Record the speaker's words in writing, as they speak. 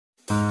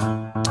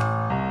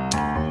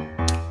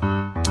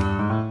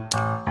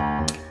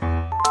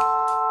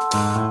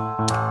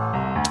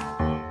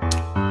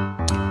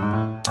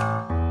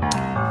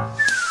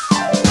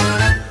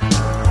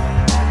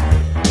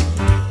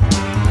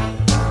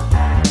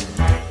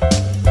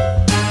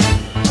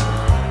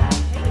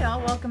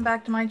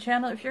back to my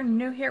channel. If you're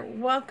new here,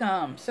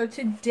 welcome. So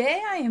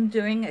today I am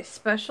doing a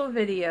special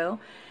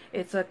video.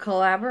 It's a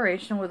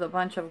collaboration with a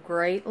bunch of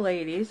great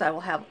ladies. I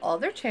will have all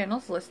their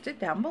channels listed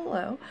down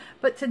below.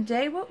 But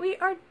today what we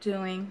are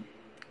doing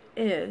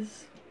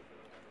is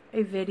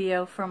a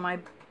video for my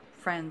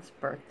friend's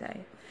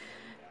birthday.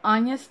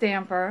 Anya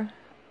Stamper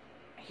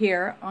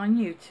here on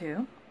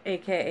YouTube,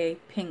 aka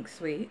Pink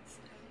Sweets,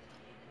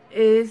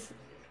 is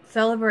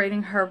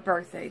celebrating her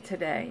birthday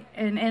today.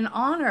 And in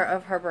honor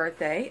of her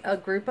birthday, a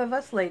group of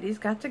us ladies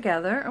got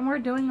together and we're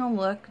doing a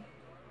look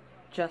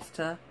just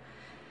to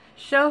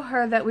show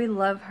her that we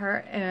love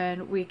her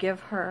and we give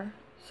her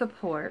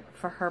support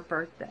for her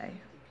birthday.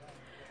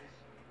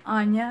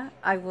 Anya,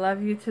 I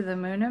love you to the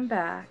moon and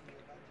back.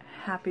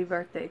 Happy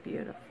birthday,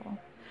 beautiful.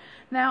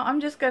 Now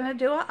I'm just going to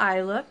do an eye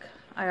look.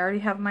 I already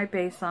have my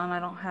base on. I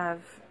don't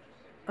have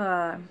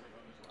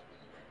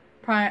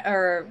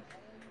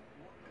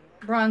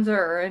bronzer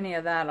or any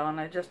of that on.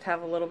 I just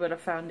have a little bit of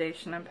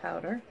foundation and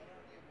powder.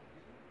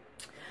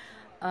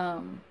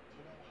 I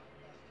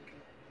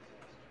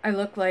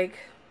look like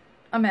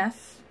a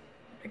mess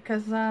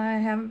because I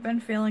haven't been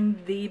feeling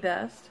the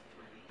best.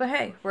 But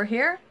hey, we're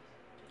here.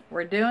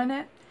 We're doing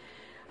it.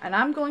 And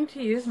I'm going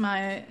to use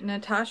my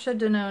Natasha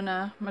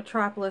Denona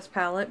Metropolis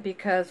palette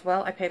because,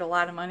 well, I paid a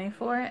lot of money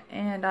for it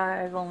and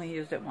I've only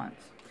used it once.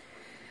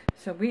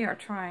 So we are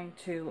trying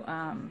to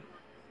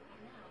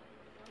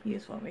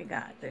use what we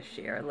got this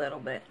year a little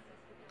bit.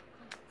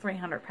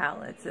 300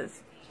 palettes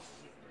is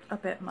a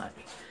bit much.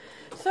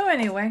 So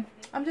anyway,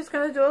 I'm just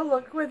going to do a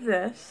look with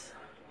this.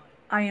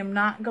 I am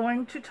not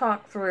going to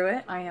talk through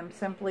it. I am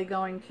simply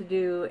going to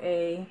do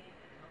a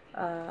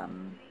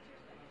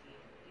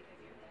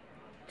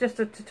just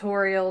a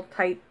tutorial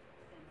type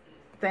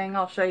thing.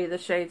 I'll show you the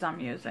shades I'm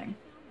using.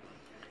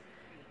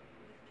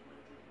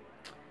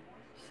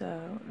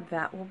 So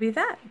that will be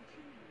that.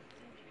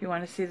 If you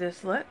want to see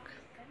this look,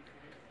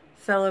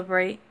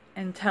 celebrate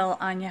and tell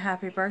Anya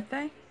happy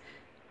birthday,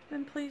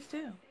 then please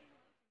do.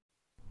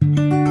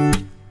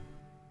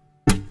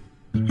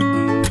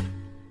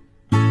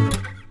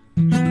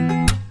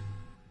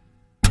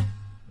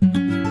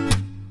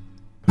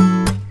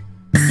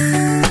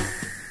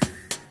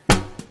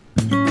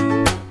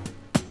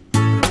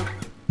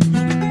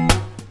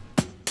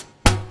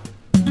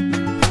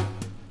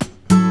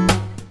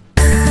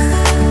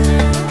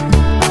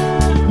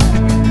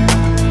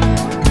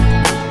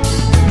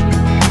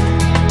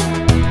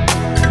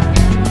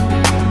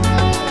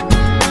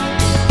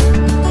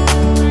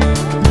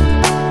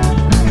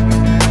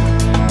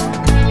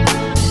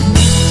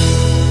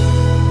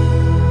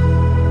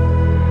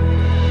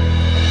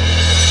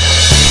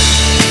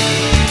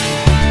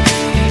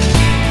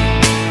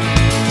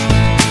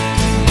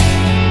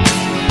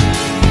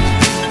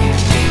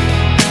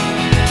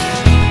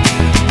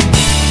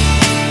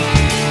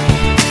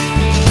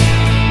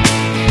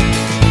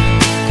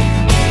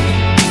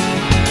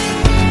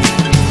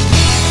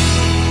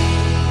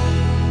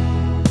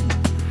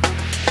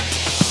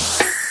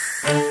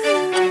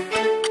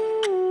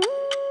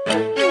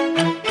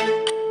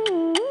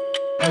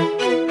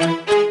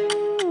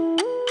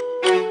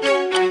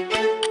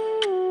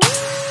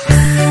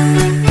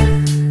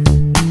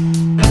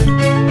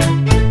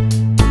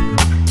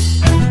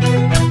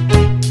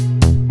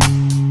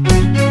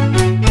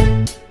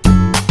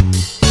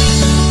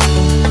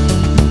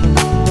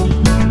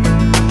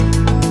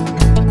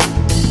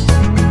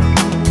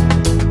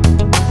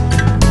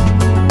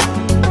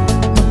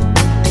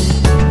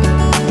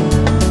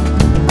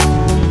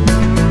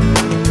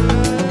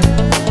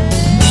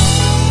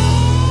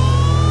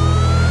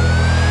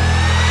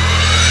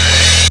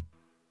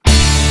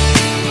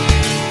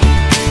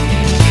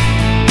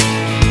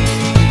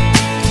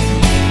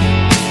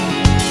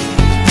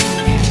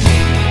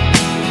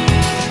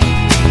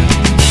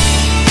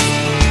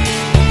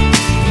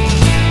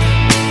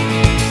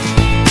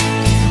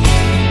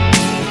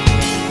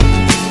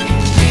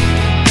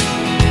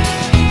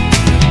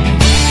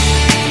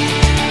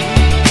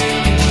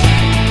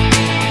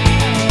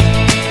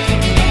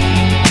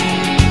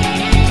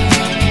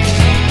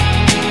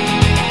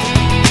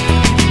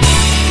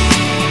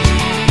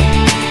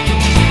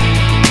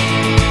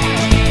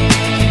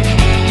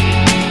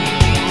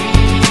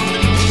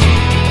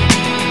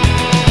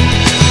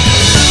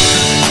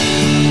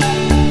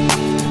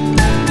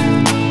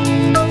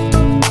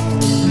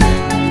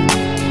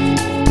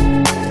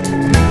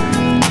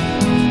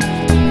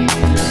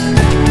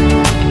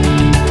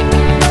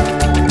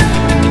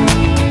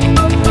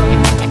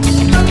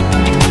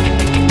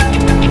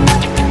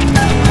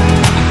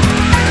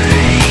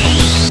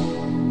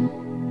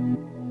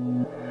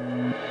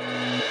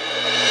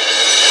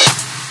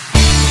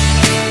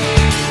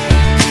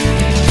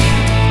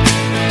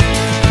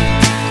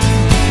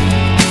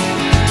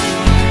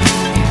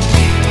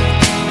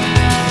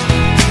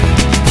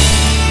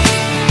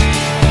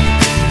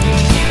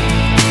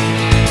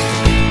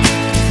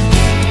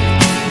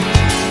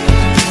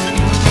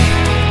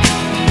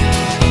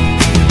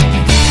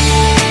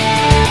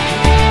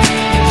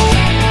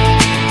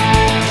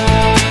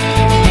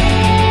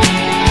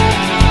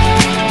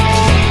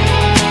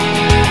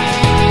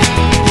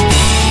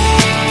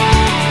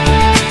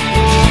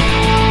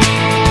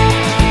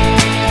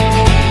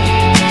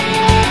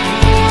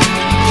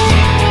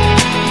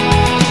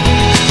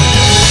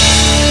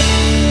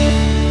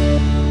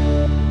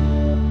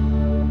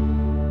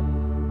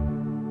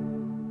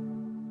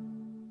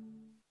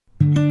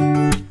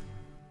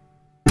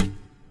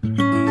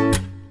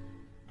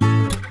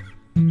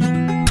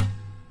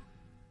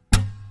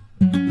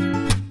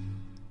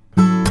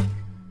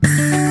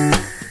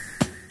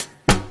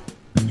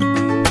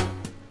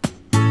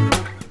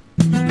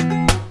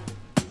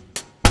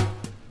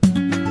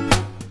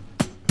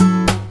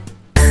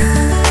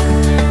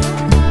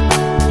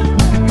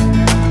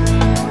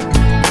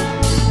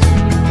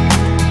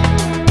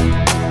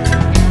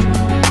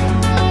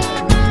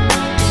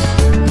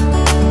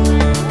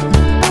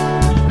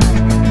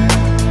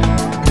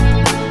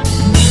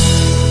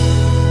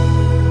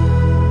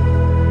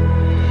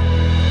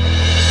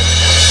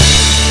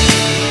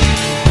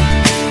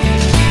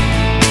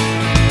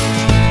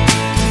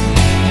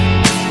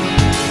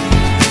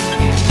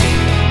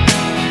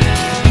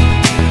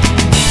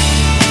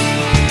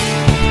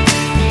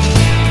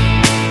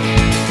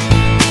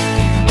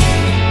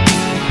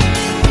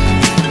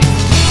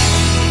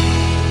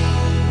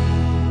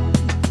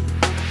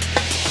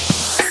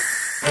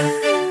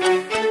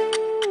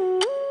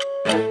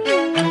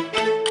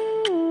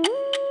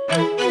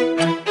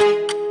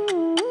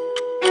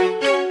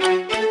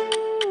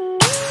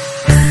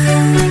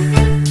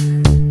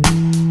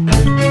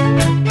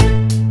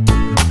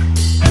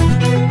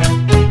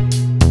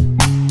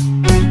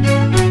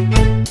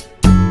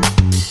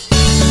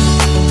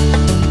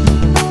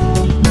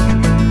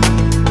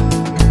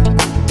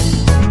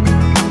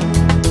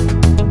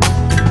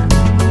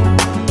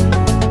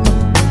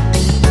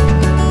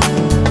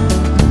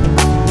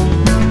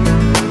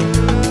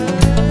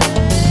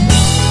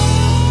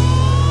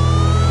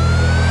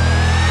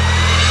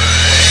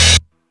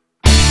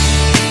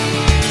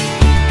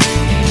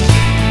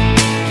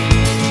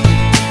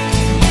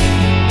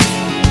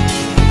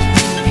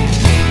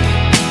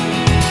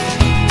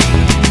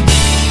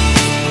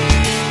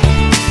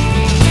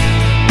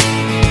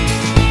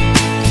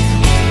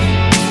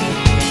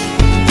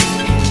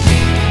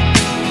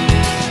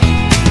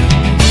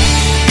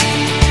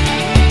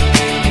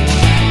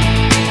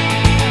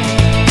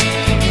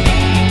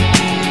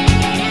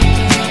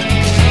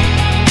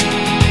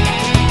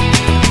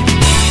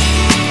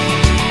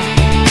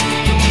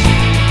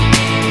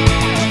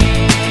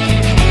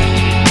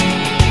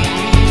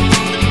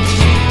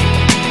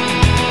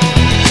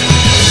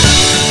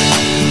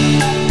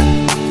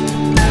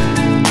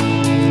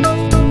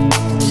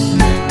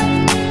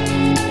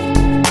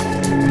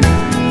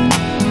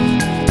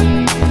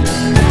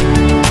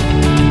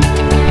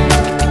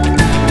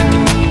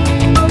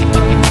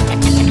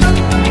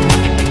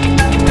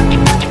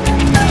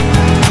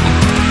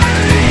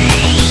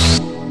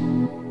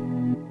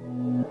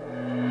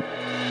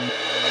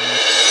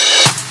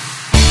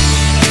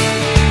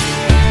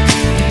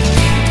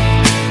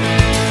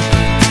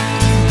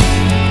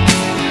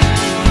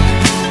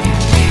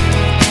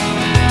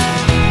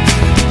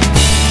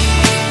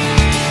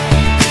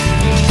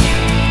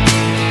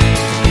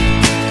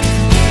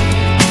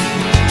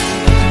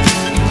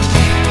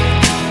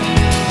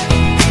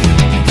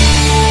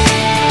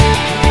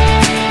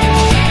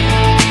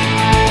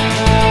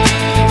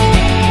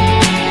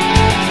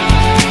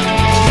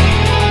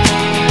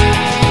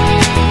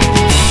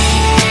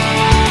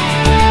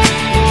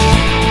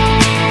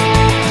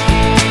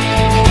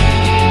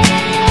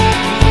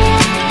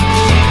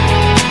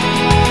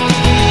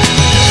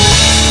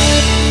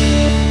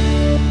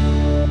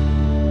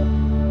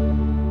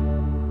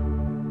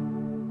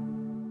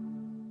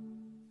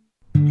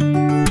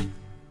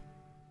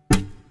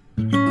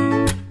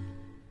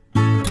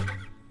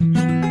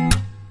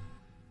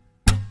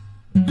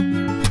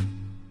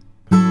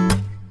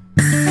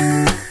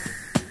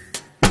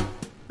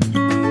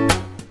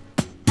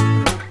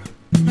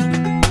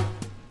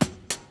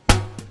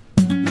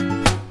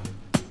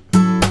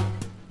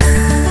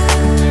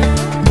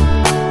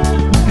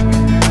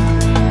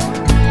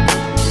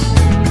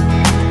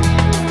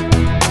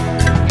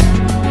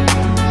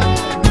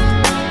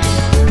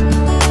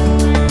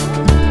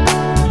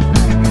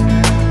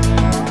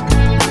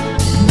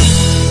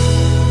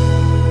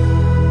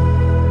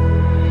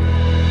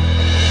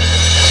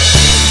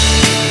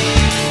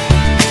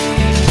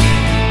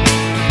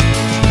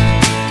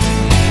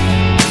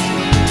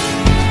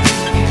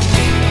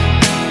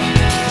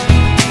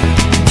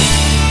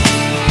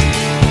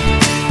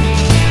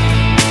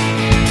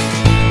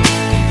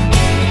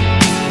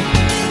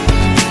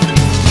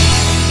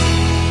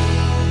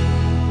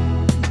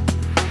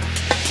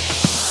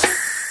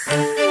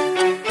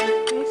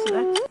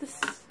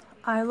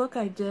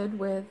 look I did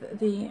with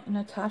the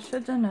Natasha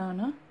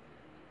Denona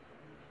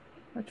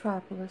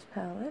Metropolis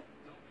palette.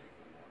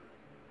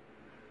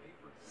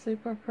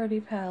 Super pretty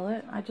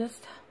palette. I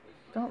just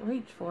don't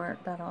reach for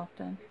it that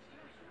often.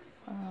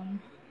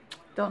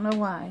 Don't know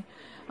why.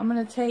 I'm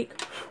going to take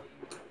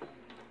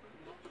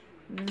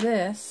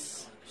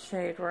this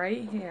shade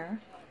right here,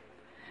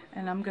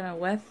 and I'm going to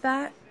wet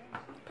that,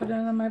 put it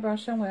on my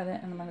brush and wet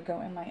it, and I'm going to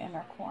go in my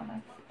inner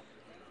corner.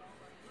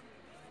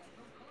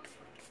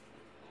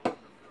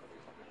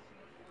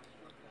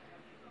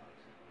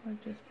 I'll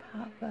just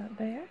pop that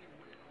there,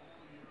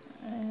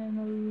 and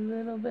a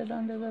little bit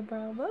under the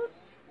brow bone.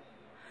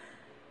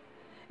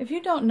 If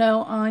you don't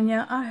know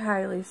Anya, I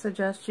highly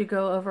suggest you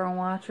go over and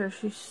watch her.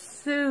 She's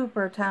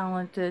super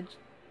talented.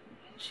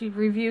 She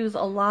reviews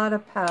a lot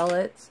of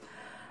palettes.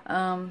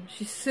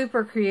 She's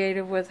super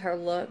creative with her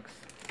looks.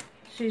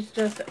 She's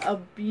just a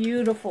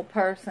beautiful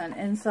person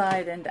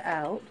inside and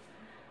out.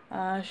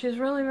 She's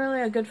really,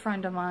 really a good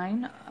friend of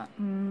mine.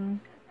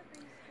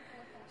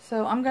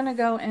 So I'm going to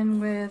go in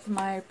with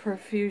my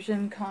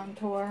Profusion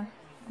contour.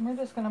 We're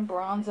just going to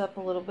bronze up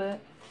a little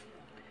bit.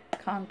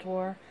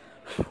 Contour.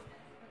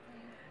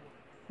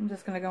 I'm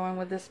just going to go in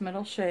with this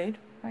middle shade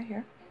right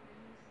here.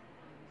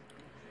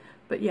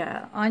 But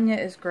yeah, Anya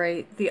is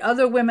great. The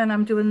other women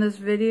I'm doing this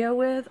video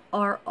with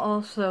are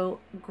also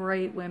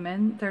great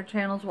women. Their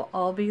channels will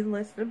all be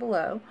listed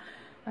below.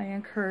 I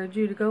encourage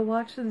you to go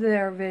watch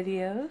their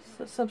videos.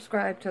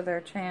 Subscribe to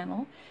their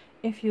channel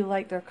if you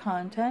like their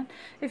content.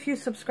 If you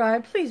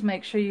subscribe, please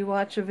make sure you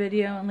watch a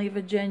video and leave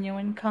a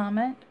genuine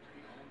comment.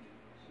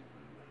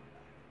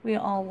 We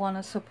all want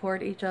to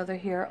support each other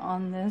here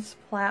on this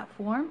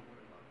platform.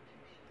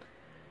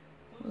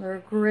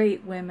 They're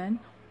great women.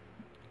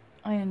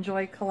 I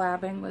enjoy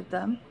collabing with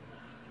them,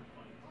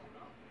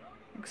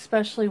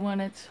 especially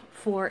when it's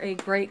for a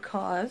great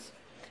cause,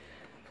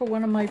 for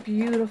one of my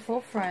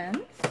beautiful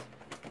friends.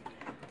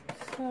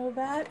 So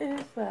that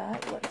is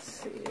that. Let's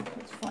see.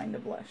 Let's find a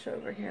blush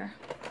over here.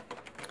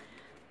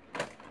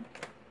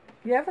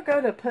 You ever go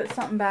to put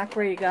something back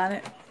where you got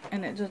it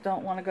and it just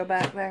don't want to go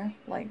back there?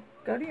 Like,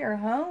 go to your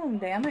home,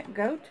 damn it.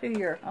 Go to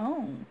your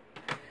home.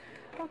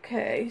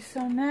 Okay,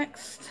 so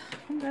next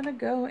I'm going to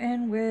go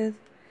in with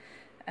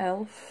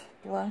e.l.f.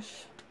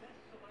 blush.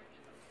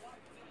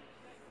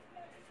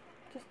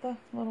 Just a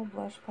little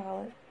blush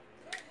palette.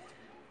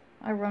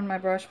 I run my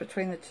brush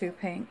between the two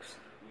pinks.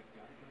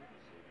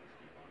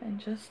 And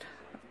just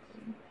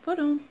put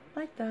them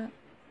like that.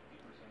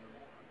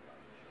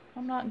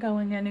 I'm not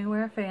going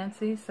anywhere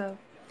fancy, so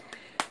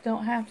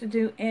don't have to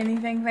do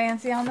anything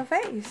fancy on the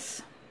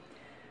face.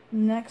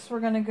 Next we're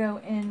going to go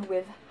in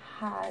with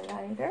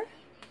highlighter.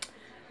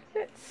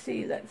 Let's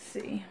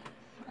see.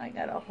 I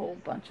got a whole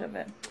bunch of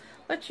it.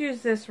 Let's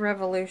use this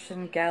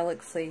Revolution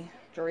Galaxy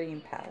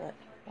Dream palette.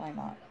 Why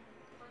not?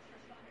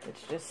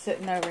 It's just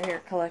sitting over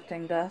here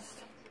collecting dust.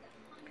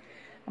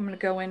 I'm going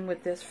to go in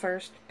with this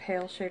first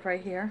pale shade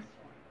right here.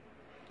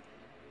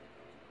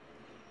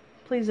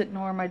 Please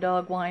ignore my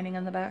dog whining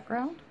in the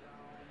background.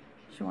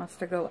 She wants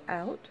to go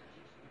out.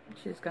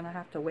 She's going to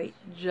have to wait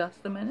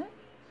just a minute.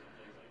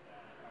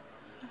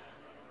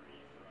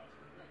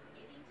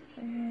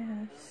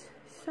 Yes.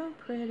 So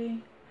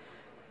pretty.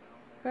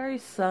 Very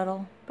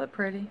subtle, but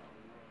pretty.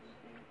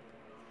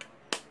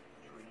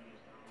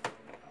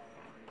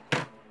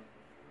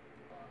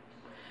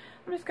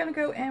 I'm just going to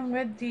go in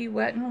with the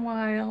Wet n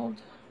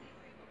Wild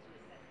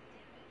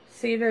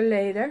Cedar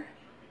Later.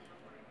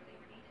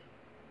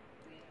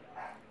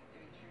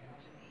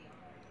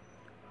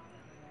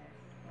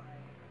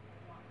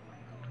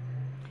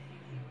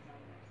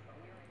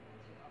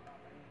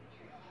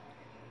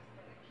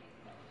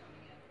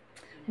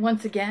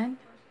 Once again,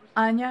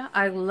 Anya,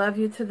 I love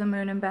you to the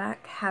moon and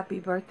back. Happy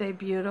birthday,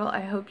 beautiful.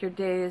 I hope your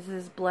day is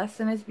as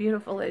blessed and as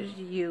beautiful as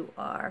you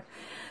are.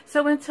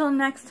 So until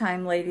next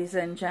time, ladies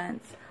and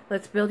gents,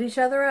 let's build each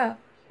other up,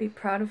 be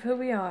proud of who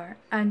we are,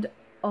 and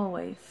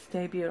always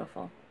stay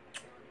beautiful.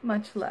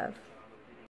 Much love.